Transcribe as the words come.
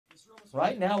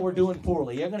Right now we're doing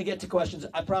poorly. You're going to get to questions.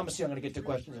 I promise you I'm going to get to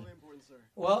questions.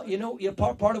 Well, you know,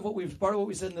 part of what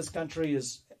we said in this country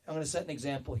is, I'm going to set an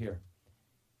example here.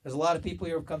 There's a lot of people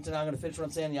here who have come tonight. I'm going to finish what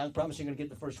I'm saying. I promise you're going to get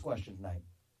the first question tonight.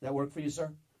 Does that work for you,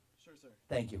 sir? Sure, sir.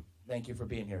 Thank you. Thank you for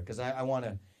being here. Because I want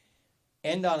to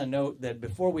end on a note that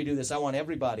before we do this, I want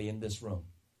everybody in this room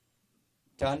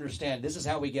to understand this is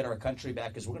how we get our country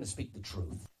back, is we're going to speak the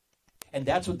truth. And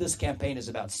that's what this campaign is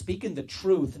about. Speaking the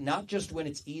truth, not just when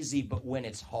it's easy, but when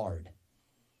it's hard.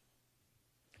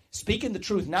 Speaking the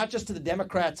truth, not just to the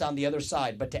Democrats on the other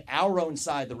side, but to our own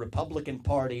side, the Republican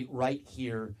Party, right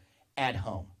here at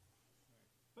home.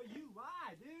 But you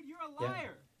lie, dude. You're a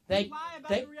liar. Yeah. You lie about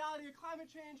the reality of climate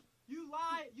change. You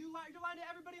lie. You're lying to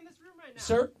everybody in this room right now.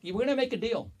 Sir, we're going to make a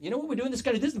deal. You know what we're doing in this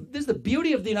country? This is the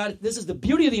beauty of the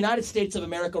United States of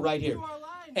America right here. You are lying.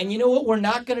 And you know what we're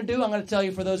not going to do? I'm going to tell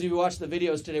you, for those of you who watch the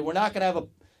videos today, we're not going to have a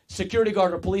security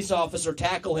guard or police officer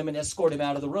tackle him and escort him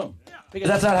out of the room. Because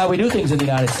that's not how we do things in the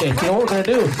United States. You know what we're going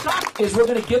to do is we're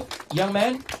going to give, young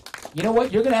man, you know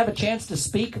what? You're going to have a chance to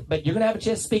speak, but you're going to have a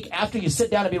chance to speak after you sit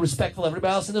down and be respectful of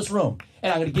everybody else in this room.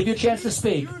 And I'm going to give you a chance to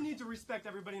speak. You need to respect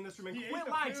everybody in this room and quit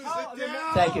lying.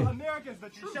 Thank you. Tell Americans the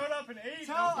truth. Shut up and ate.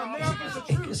 Tell Americans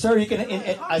the truth. Sir, you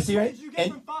can. I see you. You get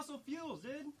from fossil fuels,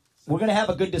 dude. We're going to have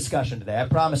a good discussion today. I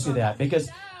promise you that, because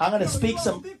I'm going to speak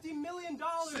some. $50 million.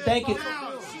 Thank you. See,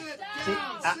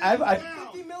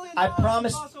 I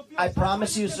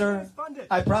promise you, sir.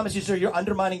 I promise you, sir. You're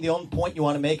undermining the only point you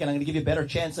want to make, and I'm going to give you a better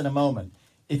chance in a moment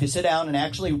if you sit down and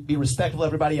actually be respectful of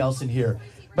everybody else in here.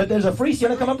 But there's a free seat. You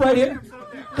want to come up right here?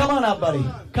 Come on up, buddy.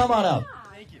 Come on up.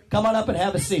 Come on up and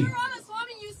have a seat. Vivek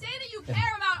Ramaswamy, you say that you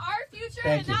care about our future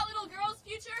Thank and you. that little girl's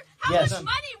future. How Yes. much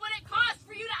money would it cost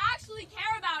for you to actually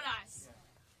care about us?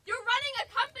 You're running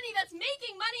a company that's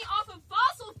making money off of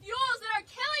fossil fuels that are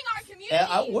killing our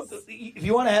communities. If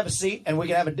you want to have a seat and we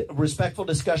can have a respectful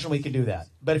discussion, we can do that.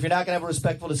 But if you're not going to have a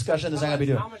respectful discussion, this is not going to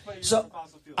be doing. So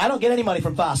I don't get any money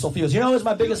from fossil fuels. You know who's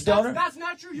my biggest donor? That's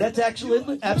not true. That's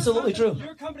actually absolutely true.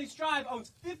 Your company, Strive,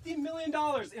 owns $50 million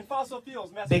in fossil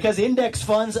fuels. Because index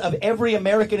funds of every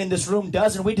American in this room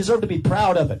does, and we deserve to be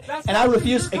proud of it. That's and I not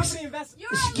refuse. true. Your company invests-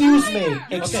 Excuse me. You're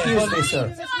a Excuse me, liar.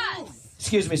 sir.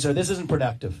 Excuse me, sir. This isn't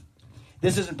productive.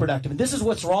 This isn't productive. And this is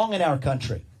what's wrong in our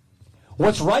country.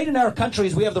 What's right in our country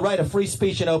is we have the right of free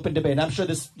speech and open debate. And I'm sure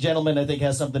this gentleman, I think,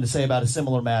 has something to say about a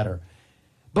similar matter.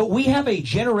 But we have a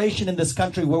generation in this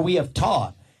country where we have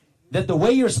taught that the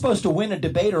way you're supposed to win a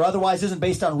debate or otherwise isn't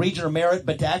based on region or merit,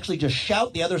 but to actually just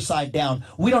shout the other side down.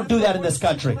 We don't do that in this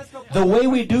country. The way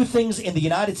we do things in the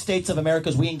United States of America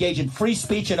is we engage in free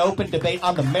speech and open debate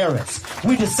on the merits.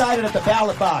 We decided at the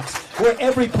ballot box where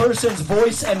every person's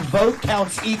voice and vote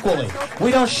counts equally.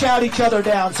 We don't shout each other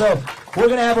down. So we're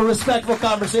going to have a respectful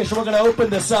conversation. We're going to open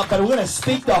this up, but we're going to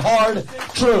speak the hard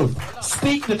truth.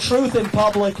 Speak the truth in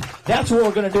public. That's what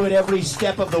we're going to do at every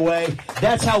step of the way.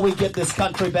 That's how we get this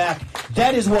country back.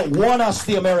 That is what won us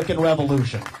the American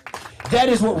Revolution. That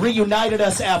is what reunited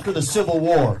us after the Civil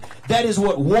War. That is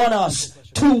what won us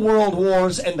 2 world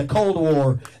wars and the Cold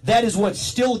War. That is what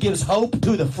still gives hope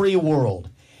to the free world.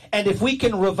 And if we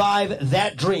can revive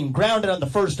that dream, grounded on the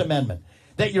First Amendment,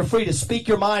 that you're free to speak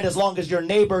your mind as long as your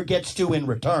neighbor gets to in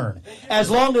return.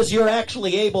 As long as you're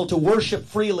actually able to worship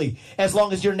freely, as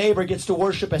long as your neighbor gets to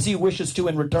worship as he wishes to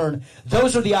in return.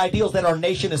 Those are the ideals that our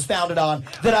nation is founded on,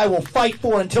 that I will fight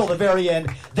for until the very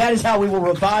end. That is how we will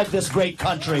revive this great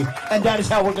country, and that is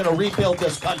how we're going to rebuild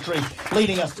this country,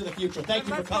 leading us to the future. Thank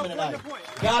you for coming tonight.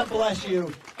 God bless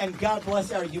you, and God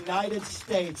bless our United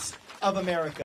States of America.